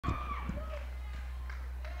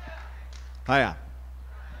Hiya.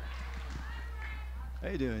 How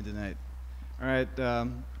you doing tonight? All right.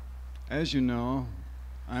 As you know,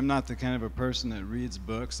 I'm not the kind of a person that reads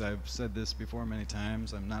books. I've said this before many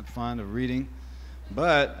times. I'm not fond of reading,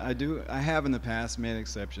 but I have in the past made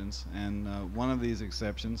exceptions, and one of these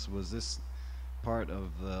exceptions was this part of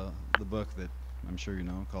the book that I'm sure you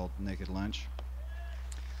know, called Naked Lunch.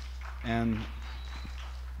 And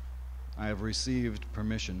I have received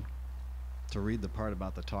permission to read the part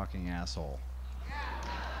about the talking asshole.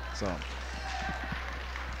 So,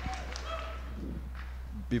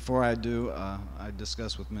 before I do, I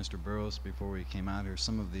discussed with Mr. Burroughs before we came out here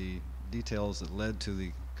some of the details that led to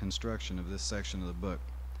the construction of this section of the book.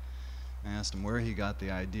 I asked him where he got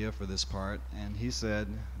the idea for this part, and he said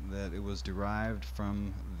that it was derived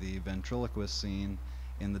from the ventriloquist scene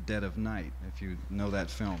in The Dead of Night, if you know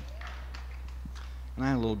that film. And I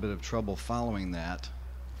had a little bit of trouble following that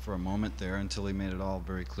for a moment there until he made it all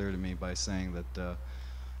very clear to me by saying that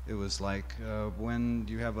it was like when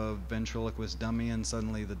you have a ventriloquist dummy and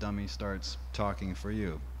suddenly the dummy starts talking for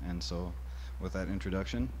you. And so with that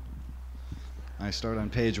introduction, I start on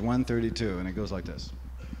page 132, and it goes like this.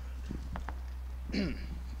 Did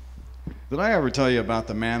I ever tell you about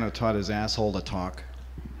the man who taught his asshole to talk?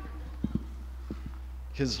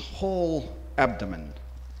 His whole abdomen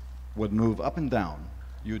would move up and down,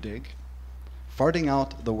 you dig, farting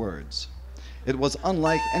out the words. It was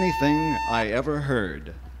unlike anything I ever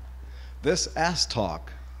heard. This ass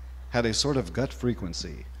talk had a sort of gut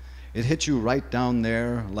frequency. It hit you right down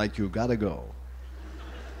there like you gotta go.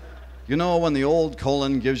 You know when the old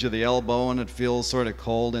colon gives you the elbow and it feels sort of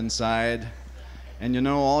cold inside, and you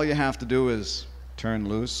know all you have to do is turn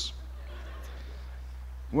loose?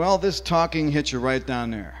 Well, this talking hit you right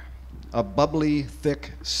down there. A bubbly,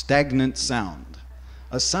 thick, stagnant sound.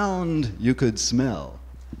 A sound you could smell.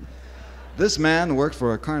 This man worked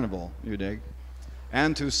for a carnival, you dig.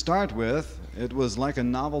 And to start with, it was like a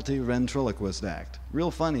novelty ventriloquist act.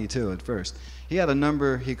 Real funny, too, at first. He had a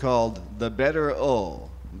number he called the Better O.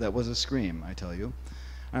 That was a scream, I tell you.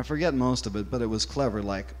 I forget most of it, but it was clever,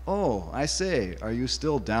 like, "Oh, I say, are you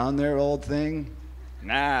still down there, old thing?"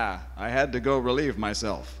 "Nah, I had to go relieve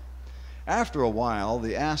myself." After a while,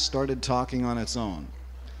 the ass started talking on its own.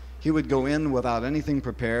 He would go in without anything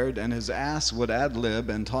prepared, and his ass would ad-lib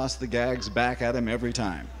and toss the gags back at him every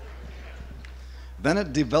time. Then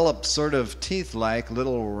it developed sort of teeth-like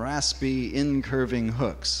little raspy, incurving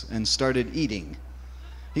hooks and started eating.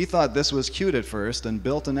 He thought this was cute at first and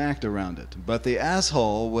built an act around it, but the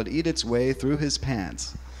asshole would eat its way through his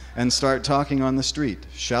pants and start talking on the street,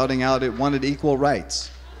 shouting out it wanted equal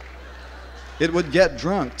rights. It would get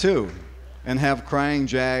drunk, too, and have crying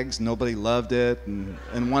jags. Nobody loved it, and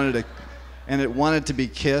it wanted to be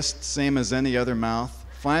kissed, same as any other mouth.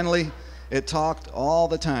 Finally, it talked all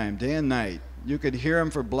the time, day and night. You could hear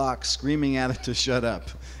him for blocks screaming at it to shut up,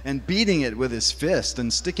 and beating it with his fist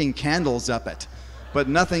and sticking candles up it. But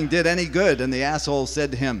nothing did any good, and the asshole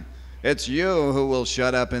said to him, "It's you who will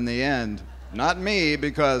shut up in the end. Not me,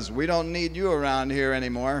 because we don't need you around here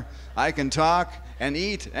anymore. I can talk and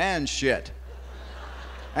eat and shit."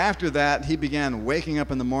 After that, he began waking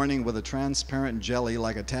up in the morning with a transparent jelly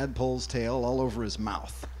like a tadpole's tail all over his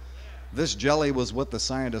mouth. This jelly was what the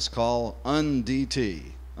scientists call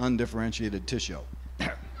UNDT, undifferentiated tissue,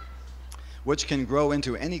 which can grow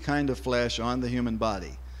into any kind of flesh on the human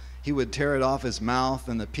body. He would tear it off his mouth,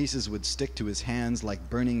 and the pieces would stick to his hands like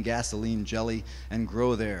burning gasoline jelly and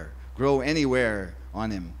grow there, grow anywhere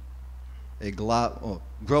on him. A glob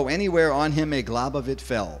of it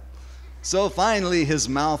fell. So finally his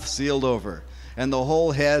mouth sealed over, and the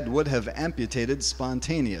whole head would have amputated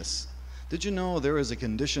spontaneous. Did you know there is a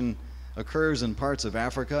condition occurs in parts of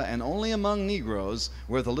Africa and only among Negroes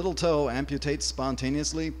where the little toe amputates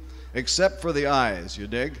spontaneously? Except for the eyes, you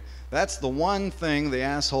dig? That's the one thing the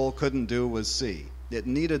asshole couldn't do was see. It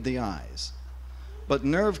needed the eyes. But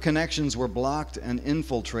nerve connections were blocked and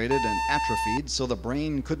infiltrated and atrophied, so the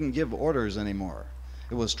brain couldn't give orders anymore.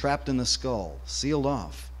 It was trapped in the skull, sealed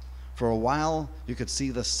off. For a while, you could see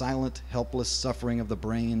the silent, helpless suffering of the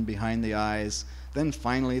brain behind the eyes. Then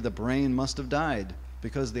finally, the brain must have died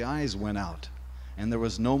because the eyes went out, and there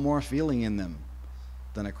was no more feeling in them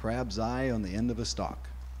than a crab's eye on the end of a stalk.